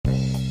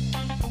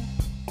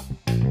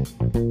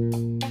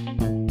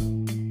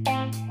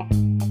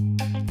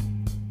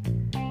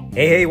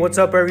Hey, what's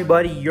up,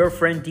 everybody? Your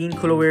friend Dean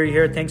Kulaweri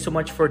here. Thanks so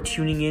much for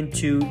tuning in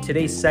to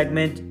today's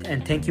segment,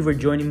 and thank you for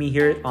joining me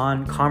here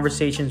on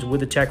Conversations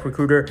with a Tech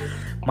Recruiter,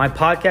 my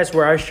podcast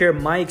where I share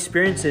my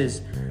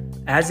experiences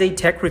as a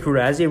tech recruiter,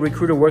 as a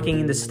recruiter working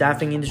in the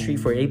staffing industry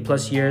for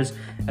 8+ years,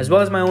 as well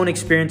as my own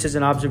experiences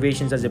and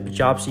observations as a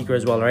job seeker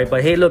as well, right?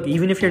 But hey, look,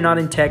 even if you're not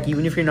in tech,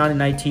 even if you're not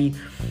in IT,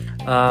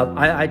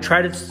 I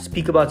try to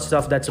speak about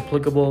stuff that's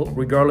applicable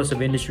regardless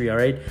of industry, all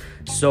right?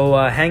 So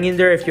hang in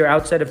there if you're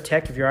outside of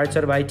tech, if you're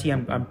outside of IT.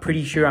 I'm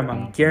pretty sure,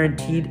 I'm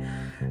guaranteed.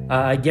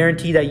 I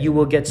guarantee that you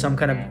will get some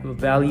kind of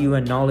value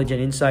and knowledge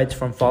and insights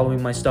from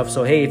following my stuff.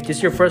 So hey, if this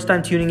is your first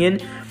time tuning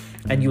in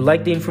and you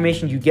like the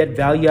information, you get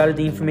value out of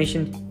the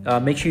information,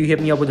 make sure you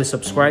hit me up with a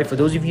subscribe. For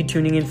those of you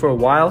tuning in for a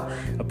while,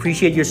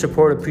 appreciate your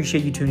support,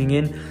 appreciate you tuning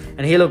in.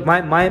 And hey, look,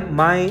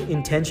 my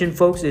intention,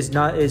 folks, is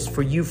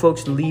for you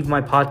folks to leave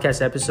my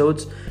podcast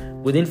episodes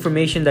with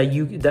information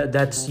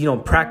that's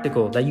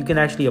practical, that you can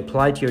actually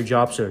apply to your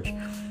job search.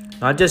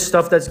 Not just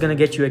stuff that's going to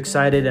get you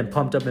excited and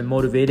pumped up and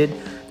motivated.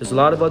 There's a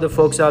lot of other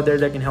folks out there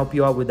that can help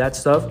you out with that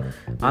stuff.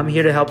 I'm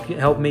here to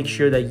help make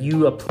sure that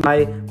you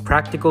apply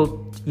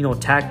practical,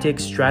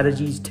 tactics,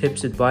 strategies,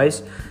 tips,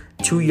 advice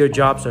to your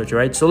job search,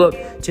 right? So look,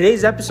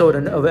 today's episode,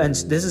 and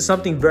this is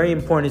something very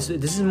important.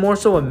 This is more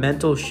so a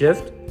mental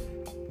shift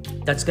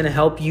that's going to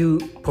help you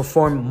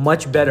perform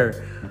much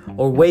better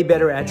or way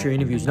better at your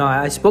interviews. Now,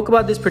 I spoke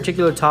about this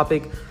particular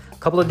topic a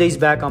couple of days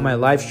back on my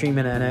live stream,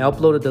 and I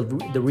uploaded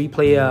the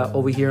replay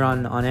over here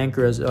on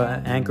Anchor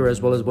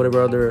as well as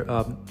whatever other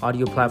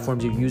audio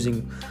platforms you're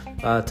using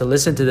to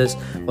listen to this.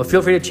 But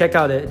feel free to check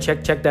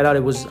that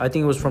out. I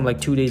think it was from like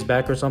 2 days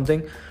back or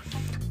something.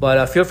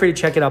 But feel free to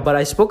check it out. But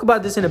I spoke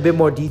about this in a bit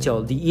more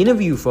detail. The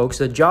interview, folks,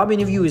 the job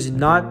interview is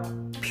not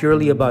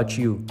purely about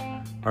you.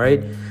 All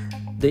right.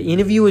 The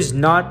interview is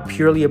not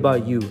purely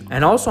about you.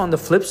 And also on the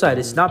flip side,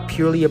 it's not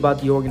purely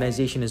about the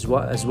organization as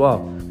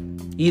well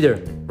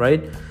either,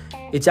 right?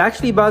 It's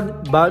actually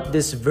about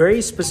this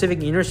very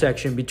specific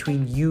intersection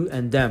between you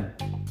and them.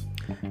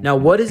 Now,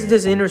 what is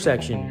this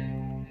intersection?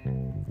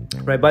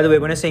 Right. By the way,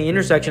 when I say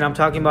intersection, I'm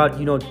talking about,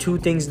 two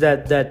things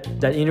that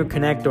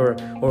interconnect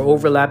or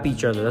overlap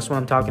each other. That's what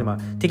I'm talking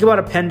about. Think about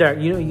a Venn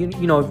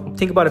diagram.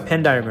 Think about a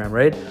Venn diagram,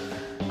 right?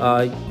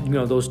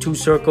 Those two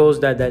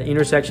circles that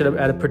intersection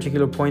at a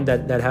particular point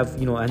that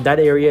have, and that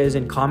area is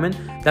in common.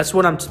 That's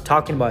what I'm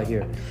talking about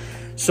here.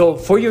 So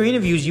for your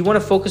interviews, you want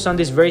to focus on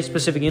this very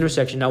specific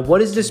intersection. Now,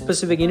 what is this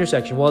specific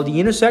intersection? Well, the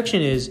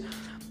intersection is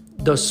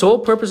the sole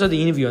purpose of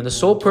the interview, and the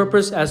sole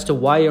purpose as to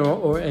why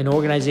an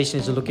organization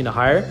is looking to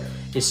hire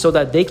is so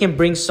that they can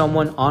bring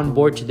someone on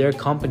board to their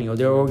company or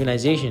their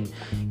organization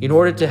in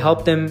order to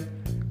help them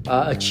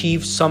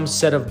achieve some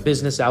set of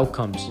business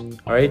outcomes.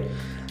 All right.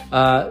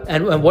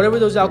 And whatever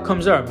those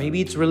outcomes are,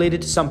 maybe it's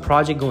related to some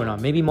project going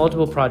on, maybe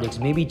multiple projects,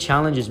 maybe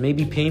challenges,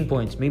 maybe pain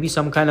points, maybe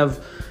some kind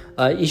of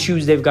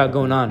issues they've got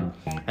going on.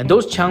 And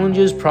those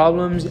challenges,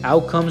 problems,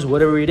 outcomes,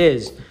 whatever it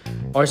is,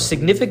 are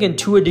significant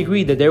to a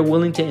degree that they're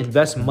willing to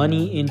invest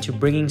money into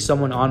bringing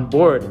someone on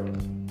board,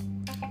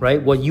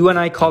 right? What you and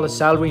I call a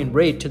salary and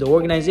rate to the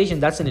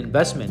organization, that's an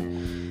investment.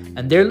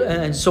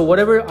 And so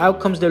whatever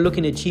outcomes they're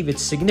looking to achieve,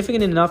 it's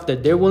significant enough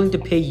that they're willing to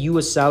pay you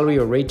a salary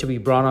or rate to be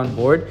brought on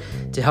board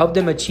to help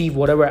them achieve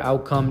whatever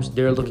outcomes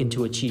they're looking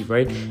to achieve,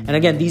 right? And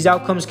again, these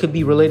outcomes could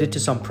be related to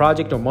some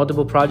project or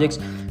multiple projects.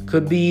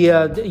 Could be,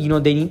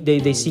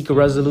 they seek a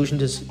resolution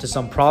to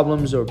some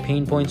problems or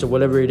pain points or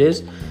whatever it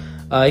is.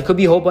 It could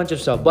be a whole bunch of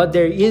stuff, but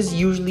there is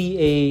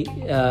usually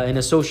an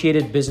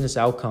associated business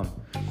outcome.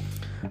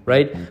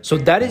 Right? So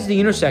that is the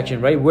intersection,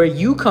 right? Where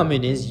you come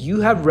in is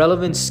you have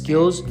relevant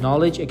skills,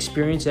 knowledge,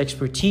 experience,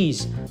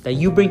 expertise that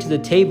you bring to the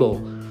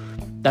table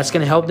that's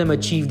going to help them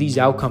achieve these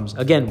outcomes.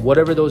 Again,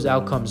 whatever those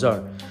outcomes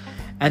are.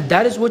 And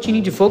that is what you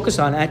need to focus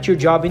on at your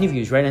job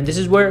interviews, right? And this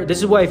is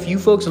why if you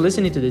folks are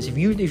listening to this, if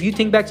you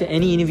think back to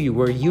any interview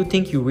where you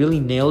think you really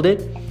nailed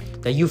it,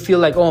 that you feel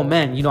like, oh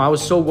man, I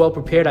was so well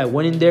prepared. I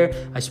went in there.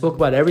 I spoke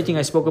about everything.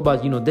 I spoke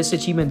about, this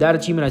achievement, that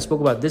achievement. I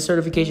spoke about this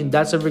certification,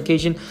 that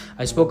certification.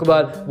 I spoke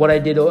about what I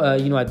did,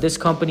 at this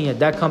company, at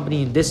that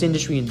company, in this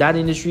industry, in that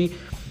industry.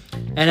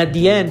 And at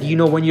the end,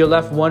 when you're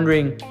left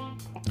wondering,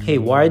 hey,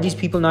 why are these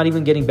people not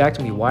even getting back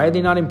to me? Why are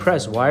they not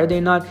impressed? Why are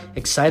they not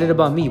excited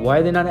about me? Why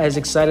are they not as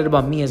excited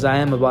about me as I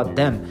am about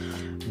them?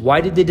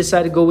 Why did they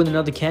decide to go with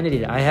another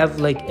candidate? I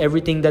have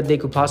everything that they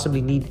could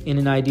possibly need in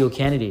an ideal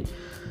candidate.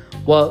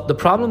 Well, the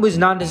problem was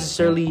not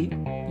necessarily,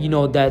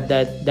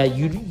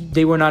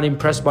 they were not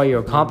impressed by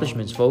your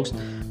accomplishments, folks.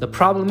 The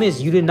problem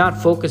is you did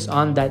not focus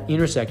on that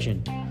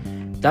intersection.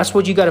 That's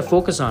what you got to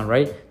focus on,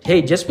 right?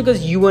 Hey, just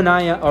because you and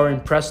I are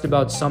impressed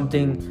about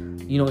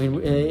something,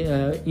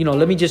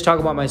 let me just talk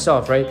about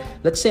myself, right?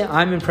 Let's say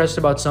I'm impressed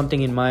about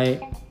something in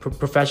my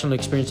professional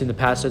experience in the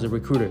past as a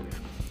recruiter.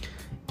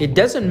 it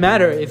doesn't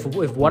matter if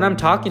what I'm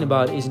talking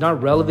about is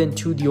not relevant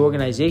to the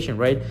organization,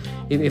 right?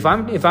 If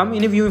I'm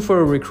interviewing for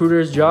a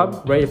recruiter's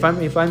job, right? If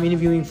I'm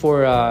interviewing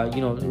for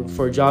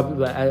for a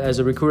job as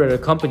a recruiter at a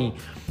company,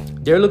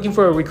 they're looking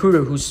for a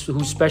recruiter who's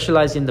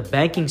specialized in the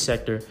banking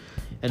sector.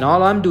 And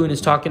all I'm doing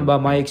is talking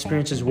about my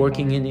experiences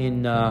working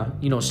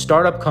in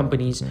startup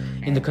companies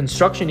in the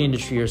construction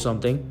industry or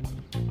something.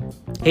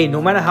 Hey,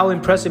 no matter how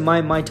impressive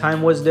my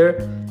time was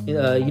there,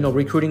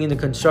 recruiting in the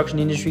construction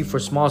industry for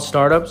small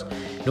startups,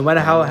 no matter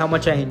how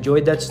much I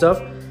enjoyed that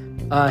stuff,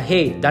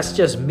 hey, that's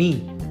just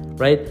me,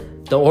 right?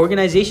 The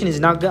organization is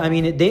not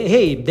gonna,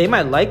 they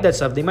might like that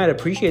stuff, they might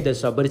appreciate that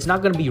stuff, but it's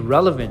not going to be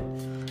relevant,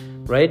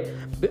 right?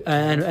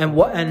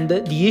 And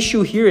the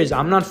issue here is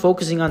I'm not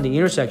focusing on the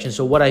intersection.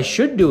 So what I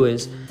should do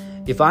is,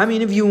 if I'm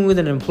interviewing with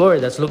an employer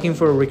that's looking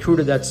for a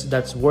recruiter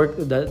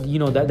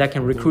that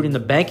can recruit in the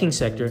banking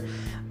sector,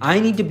 I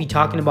need to be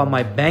talking about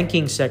my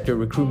banking sector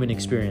recruitment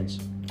experience,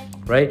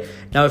 right?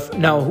 Now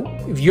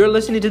if you're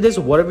listening to this,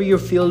 whatever your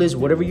field is,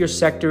 whatever your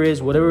sector is,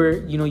 whatever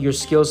your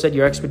skill set,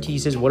 your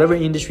expertise is, whatever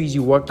industries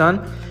you worked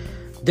on,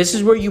 this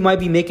is where you might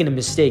be making a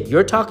mistake.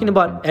 You're talking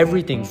about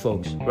everything,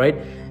 folks, right?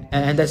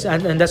 And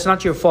that's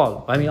not your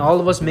fault. I mean, all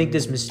of us make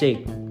this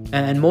mistake,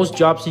 and most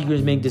job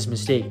seekers make this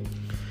mistake.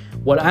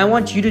 What I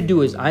want you to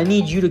do is I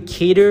need you to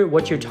cater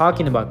what you're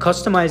talking about,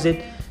 customize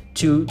it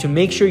to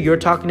make sure you're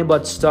talking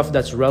about stuff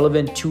that's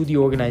relevant to the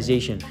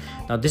organization.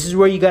 Now, this is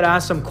where you got to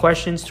ask some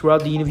questions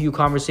throughout the interview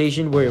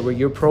conversation where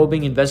you're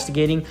probing,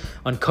 investigating,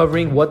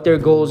 uncovering what their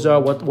goals are,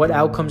 what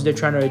outcomes they're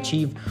trying to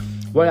achieve,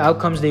 what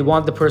outcomes they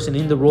want the person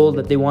in the role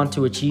that they want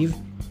to achieve.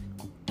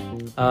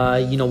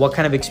 What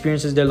kind of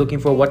experiences they're looking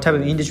for, what type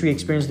of industry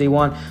experience they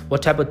want,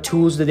 what type of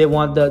tools that they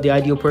want the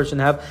ideal person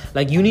to have.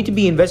 Like, you need to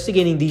be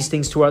investigating these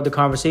things throughout the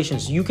conversation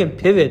so you can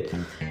pivot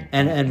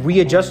and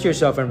readjust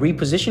yourself and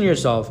reposition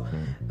yourself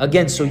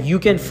again, so you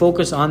can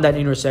focus on that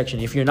intersection.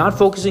 If you're not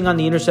focusing on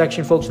the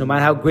intersection, folks, no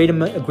matter how great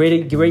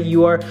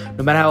you are,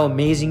 no matter how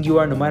amazing you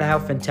are, no matter how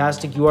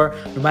fantastic you are,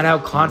 no matter how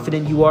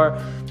confident you are,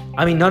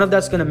 none of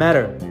that's going to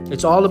matter.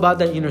 It's all about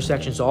that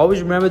intersection. So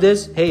always remember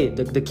this. Hey,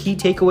 the key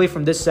takeaway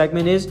from this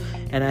segment is,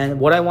 and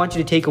what I want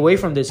you to take away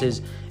from this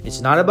is,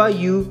 it's not about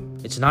you.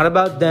 It's not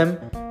about them.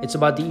 It's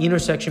about the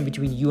intersection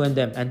between you and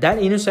them. And that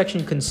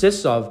intersection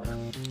consists of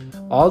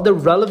all the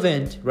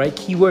relevant, right,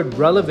 keyword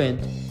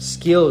relevant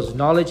skills,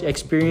 knowledge,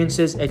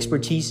 experiences,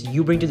 expertise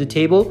you bring to the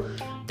table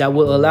that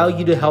will allow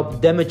you to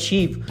help them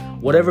achieve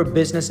whatever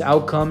business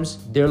outcomes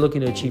they're looking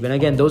to achieve. And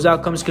again, those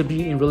outcomes could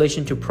be in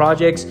relation to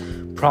projects,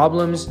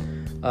 problems,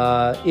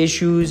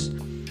 issues,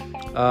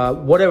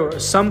 whatever,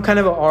 some kind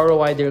of a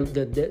ROI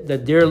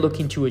that they're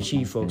looking to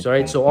achieve, folks. All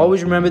right. So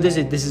always remember this.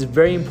 This is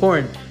very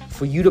important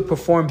for you to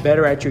perform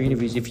better at your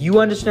interviews. If you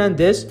understand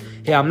this,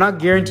 hey, I'm not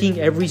guaranteeing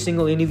every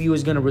single interview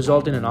is going to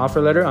result in an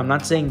offer letter. I'm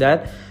not saying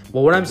that.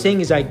 But what I'm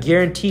saying is I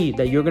guarantee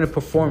that you're going to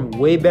perform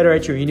way better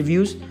at your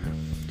interviews.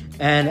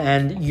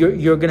 And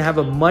you're going to have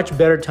a much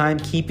better time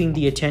keeping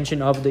the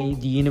attention of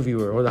the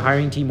interviewer or the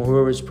hiring team or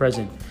whoever is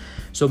present.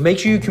 So make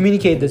sure you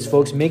communicate this,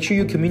 folks. Make sure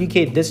you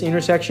communicate this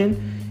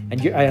intersection,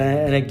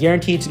 and I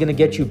guarantee it's going to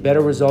get you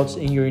better results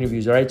in your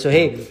interviews. All right. So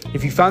hey,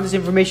 if you found this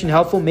information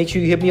helpful, make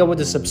sure you hit me up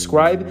with a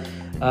subscribe.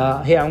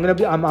 Hey,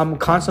 I'm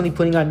constantly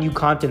putting on new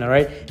content. All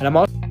right, and I'm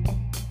also.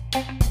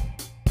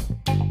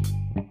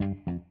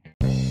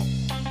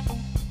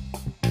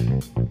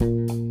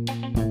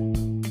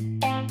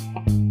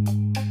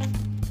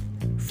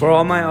 For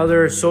all my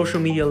other social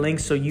media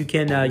links, so you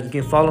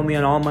can follow me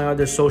on all my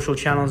other social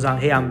channels.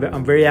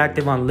 I'm very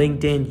active on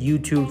LinkedIn,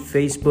 YouTube,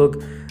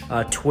 Facebook,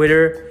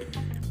 Twitter.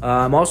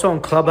 I'm also on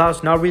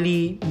Clubhouse. Not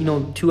really,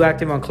 too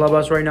active on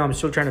Clubhouse right now. I'm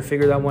still trying to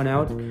figure that one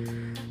out.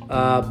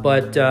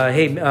 But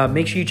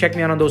make sure you check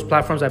me out on those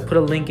platforms. I put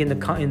a link in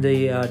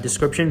the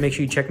description. Make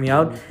sure you check me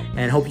out,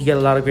 and hope you get a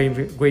lot of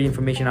great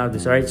information out of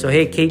this. All right. So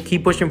hey,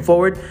 keep pushing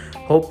forward.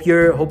 Hope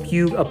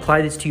you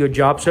apply this to your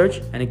job search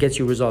and it gets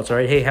you results. All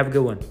right. Hey, have a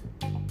good one.